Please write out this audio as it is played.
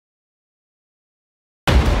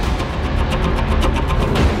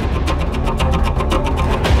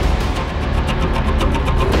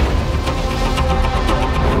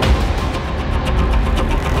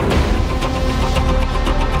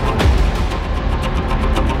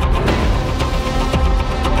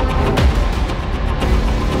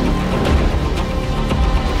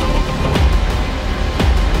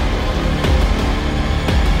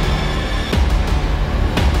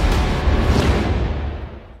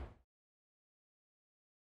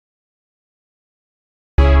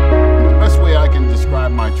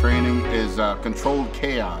describe my training is controlled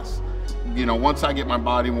chaos. You know, once I get my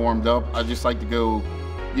body warmed up, I just like to go,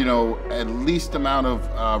 you know, at least amount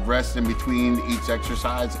of rest in between each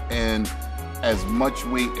exercise and as much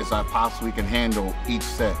weight as I possibly can handle each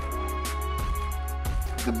set.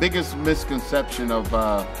 The biggest misconception of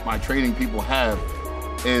my training people have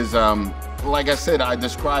is, like I said, I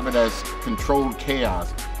describe it as controlled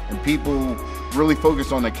chaos. And people really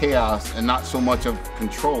focus on the chaos and not so much of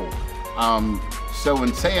control. So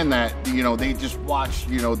in saying that, you know, they just watch,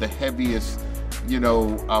 you know, the heaviest, you know,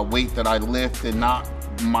 weight that I lift and not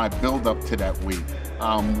my build up to that weight,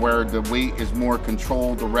 where the weight is more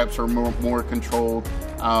controlled, the reps are more controlled,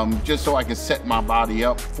 just so I can set my body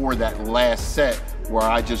up for that last set where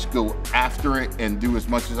I just go after it and do as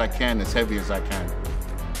much as I can, as heavy as I can.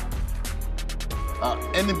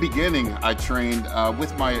 In the beginning, I trained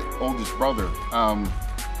with my oldest brother.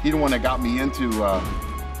 He's the one that got me into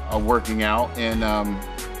working out, and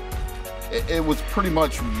it was pretty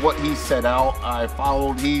much what he set out. I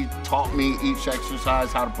followed. He taught me each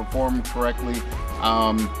exercise, how to perform correctly,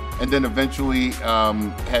 and then eventually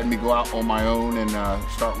had me go out on my own and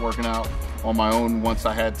start working out on my own once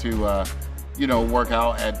I had to you know, work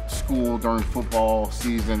out at school during football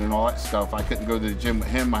season and all that stuff. I couldn't go to the gym with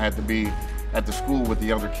him. I had to be at the school with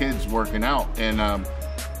the other kids working out, and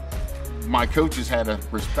my coaches had a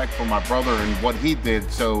respect for my brother and what he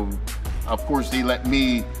did, so of course they let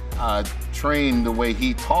me train the way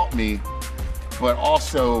he taught me, but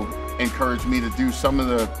also encouraged me to do some of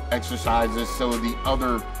the exercises so the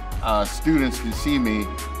other students can see me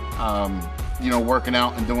you know, working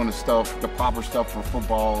out and doing the proper stuff for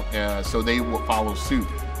football, so they would follow suit,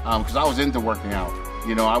 because I was into working out.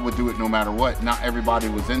 You know, I would do it no matter what. Not everybody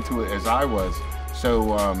was into it as I was.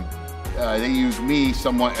 So they used me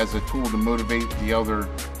somewhat as a tool to motivate the other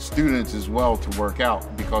students as well to work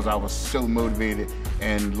out, because I was so motivated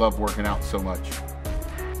and loved working out so much.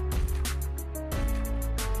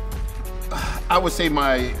 I would say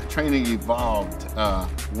my training evolved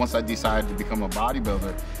once I decided to become a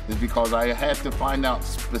bodybuilder, is because I had to find out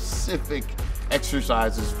specific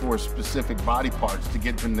exercises for specific body parts to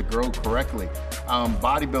get them to grow correctly.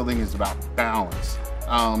 Bodybuilding is about balance.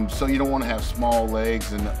 So you don't want to have small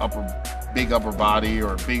legs and big upper body,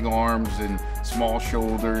 or big arms and small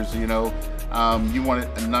shoulders, you know. You want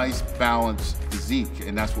a nice balanced physique,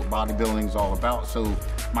 and that's what bodybuilding is all about. So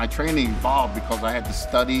my training evolved because I had to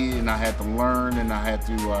study and I had to learn and I had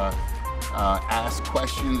to ask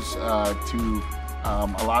questions to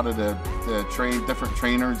a lot of the different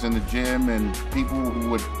trainers in the gym, and people who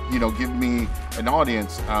would, you know, give me an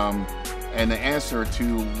audience and the answer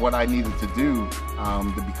to what I needed to do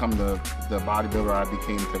to become the bodybuilder I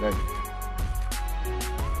became today.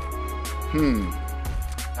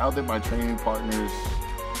 How did my training partners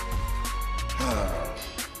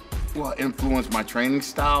well, influence my training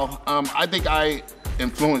style? I think I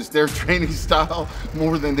influenced their training style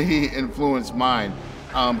more than they influenced mine.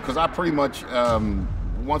 Because I pretty much,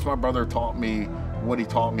 once my brother taught me what he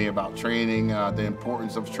taught me about training, the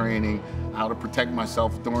importance of training, how to protect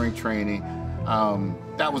myself during training,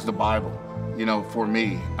 that was the Bible, you know, for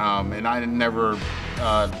me. And I never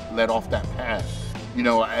let off that path. You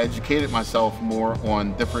know, I educated myself more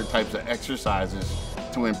on different types of exercises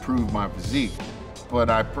to improve my physique. But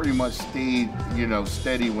I pretty much stayed, you know,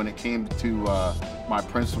 steady when it came to my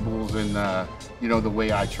principles and, you know, the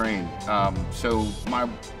way I trained. So my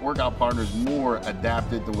workout partners more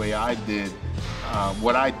adapted the way I did,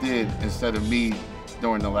 what I did instead of me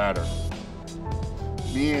doing the latter.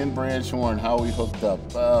 Me and Branch Horn, how we hooked up?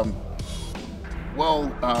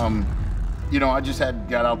 You know, I just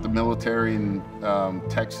got out the military in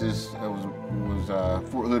Texas.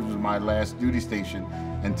 Fort Hood was my last duty station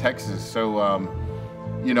in Texas. So,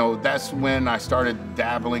 you know, that's when I started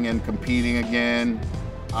dabbling and competing again.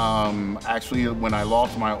 Actually, when I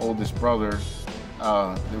lost my oldest brother,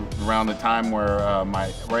 around the time where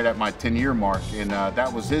right at my 10-year mark, and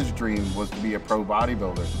that was his dream, was to be a pro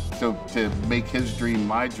bodybuilder. So to make his dream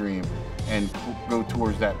my dream and go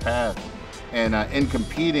towards that path. And in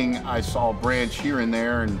competing, I saw Branch here and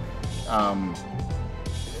there, and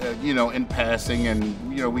you know, in passing, and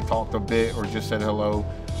you know, we talked a bit or just said hello.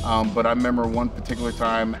 But I remember one particular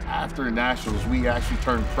time after the Nationals, we actually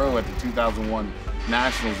turned pro at the 2001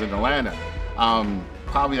 Nationals in Atlanta.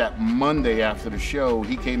 Probably that Monday after the show,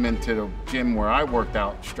 he came into the gym where I worked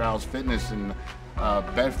out, Strauss Fitness in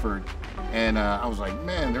Bedford, and I was like,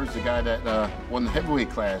 man, there's the guy that won the heavyweight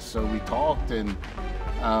class. So we talked, and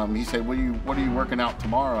he said, what are you working out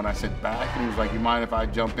tomorrow? And I said, back. And he was like, you mind if I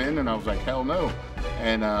jump in? And I was like, hell no.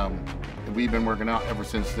 And we've been working out ever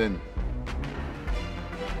since then.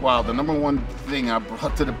 Wow, the number one thing I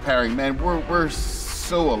brought to the pairing, man, we're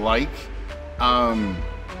so alike.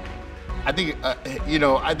 I think, you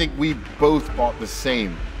know, I think we both brought the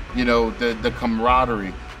same, you know, the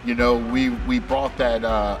camaraderie. You know, we brought that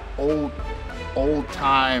old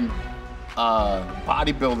time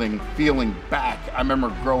bodybuilding feeling back. I remember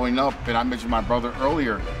growing up, and I mentioned my brother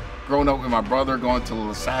earlier, growing up with my brother, going to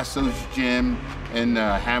Lasasso's gym in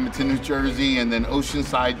Hamilton, New Jersey, and then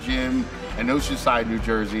Oceanside Gym in Oceanside, New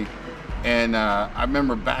Jersey. And I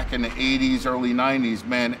remember back in the 80s, early 90s,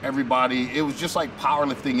 man, everybody, it was just like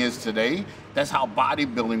powerlifting is today. That's how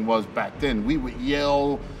bodybuilding was back then. We would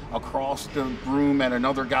yell across the room at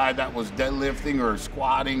another guy that was deadlifting or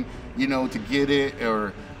squatting, you know, to get it,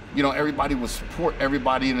 or, you know, everybody would support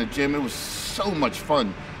everybody in the gym. It was so much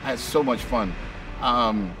fun. I had so much fun.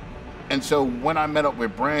 And so when I met up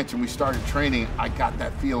with Branch and we started training, I got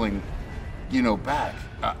that feeling, you know, back.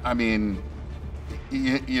 I mean,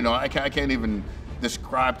 you know, I can't even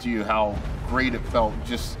describe to you how great it felt,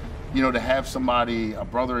 just, you know, to have somebody, a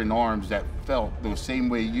brother in arms that felt the same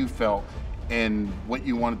way you felt and what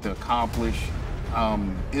you wanted to accomplish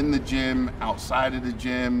in the gym, outside of the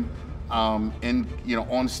gym, and, you know,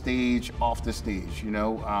 on stage, off the stage, you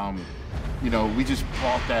know. We just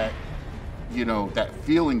brought that, you know, that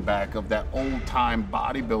feeling back of that old time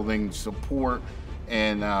bodybuilding support.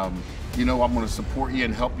 And, you know, I'm going to support you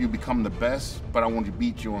and help you become the best, but I want to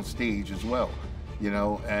beat you on stage as well, you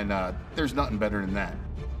know, and there's nothing better than that.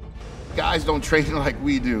 Guys don't train like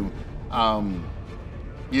we do,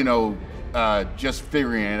 you know, just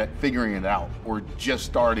figuring it out, or just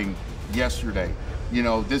starting yesterday. You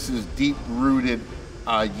know, this is deep-rooted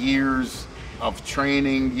years of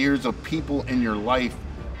training, years of people in your life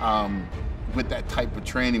with that type of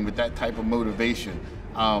training, with that type of motivation.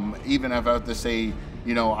 Even if I have to say,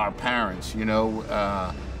 you know, our parents, you know,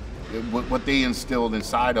 what they instilled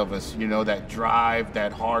inside of us, you know, that drive,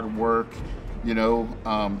 that hard work, you know,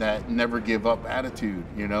 that never give up attitude,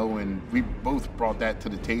 you know, and we both brought that to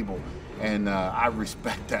the table. And I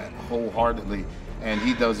respect that wholeheartedly, and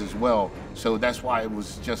he does as well. So that's why it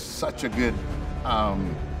was just such a good,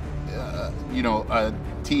 you know, a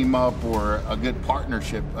team up or a good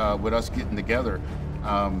partnership with us getting together,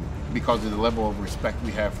 because of the level of respect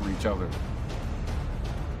we have for each other.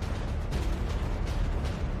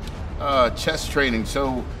 Chest training.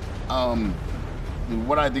 So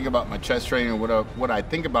what I think about my chest training, what I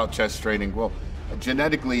think about chest training, well,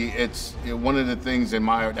 genetically, it's one of the things that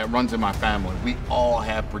runs in my family. We all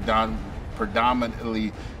have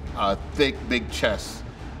predominantly thick, big chests.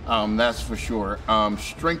 That's for sure.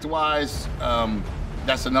 Strength-wise,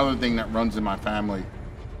 that's another thing that runs in my family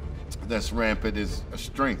that's rampant, is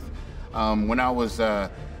strength. When I was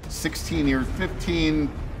 15,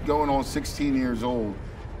 going on 16 years old,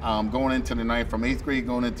 going into the from 8th grade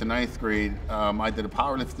going into 9th grade, I did a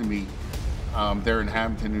powerlifting meet there in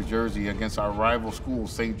Hamilton, New Jersey, against our rival school,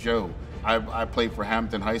 St. Joe. I played for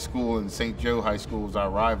Hampton High School, and St. Joe High School was our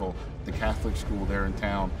rival, the Catholic school there in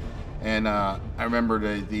town. And I remember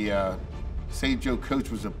the St. Joe coach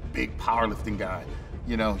was a big powerlifting guy,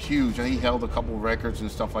 you know, huge. He held a couple records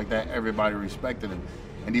and stuff like that. Everybody respected him.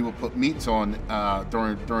 And he would put meets on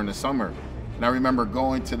during the summer. And I remember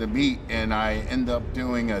going to the meet, and I ended up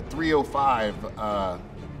doing a 305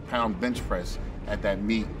 pound bench press at that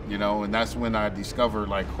meet, you know, and that's when I discovered,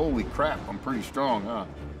 like, holy crap, I'm pretty strong, huh?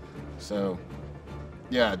 So,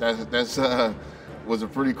 yeah, that's was a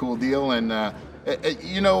pretty cool deal. And,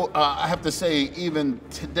 you know, I have to say, even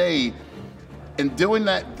today, in doing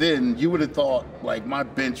that then, you would have thought, like, my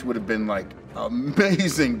bench would have been, like,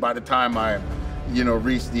 amazing by the time I, you know,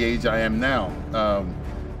 reached the age I am now.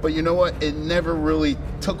 But you know what? It never really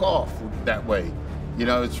took off that way. You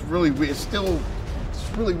know, it's really weird. It's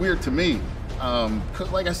really weird to me.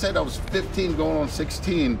 Cause like I said, I was 15 going on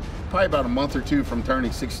 16, probably about a month or two from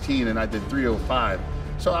turning 16, and I did 305.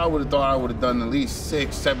 So I would have thought I would have done at least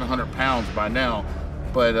 600-700 pounds by now.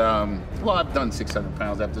 But, well, I've done 600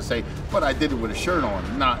 pounds, I have to say, but I did it with a shirt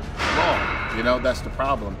on, not long, you know, that's the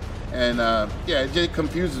problem. And yeah, it just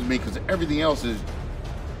confuses me because everything else is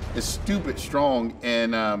stupid strong,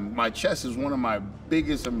 and my chest is one of my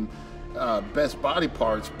biggest and best body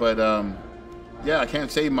parts. But yeah, I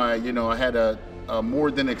can't say you know, I had a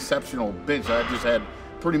more than exceptional bench. I just had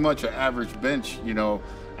pretty much an average bench, you know,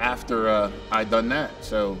 after I done that.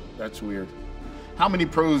 So that's weird. How many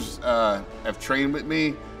pros have trained with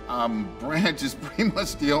me? Branch is pretty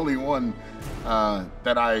much the only one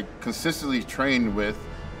that I consistently trained with.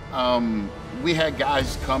 We had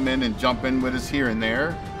guys come in and jump in with us here and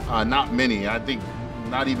there. Not many. I think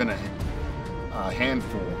not even a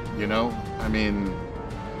handful, you know? I mean,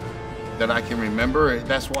 that I can remember.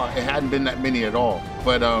 That's why it hadn't been that many at all.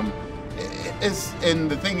 But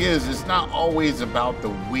and the thing is, it's not always about the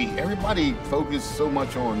weight. Everybody focuses so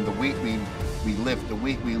much on the weight we lift, the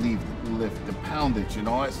weight we lift, the poundage and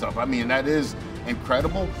all that stuff. I mean, that is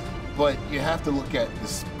incredible, but you have to look at the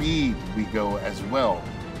speed we go as well.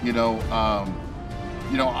 You know,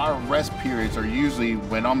 our rest periods are usually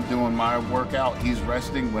when I'm doing my workout, he's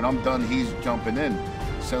resting. When I'm done, he's jumping in.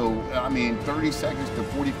 So, I mean, 30 seconds to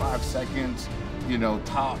 45 seconds, you know,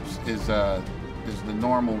 tops is the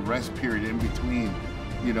normal rest period in between,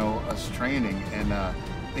 you know, us training, and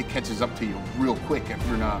it catches up to you real quick if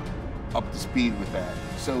you're not up to speed with that.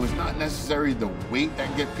 So it's not necessarily the weight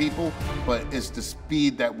that get people, but it's the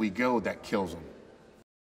speed that we go that kills them.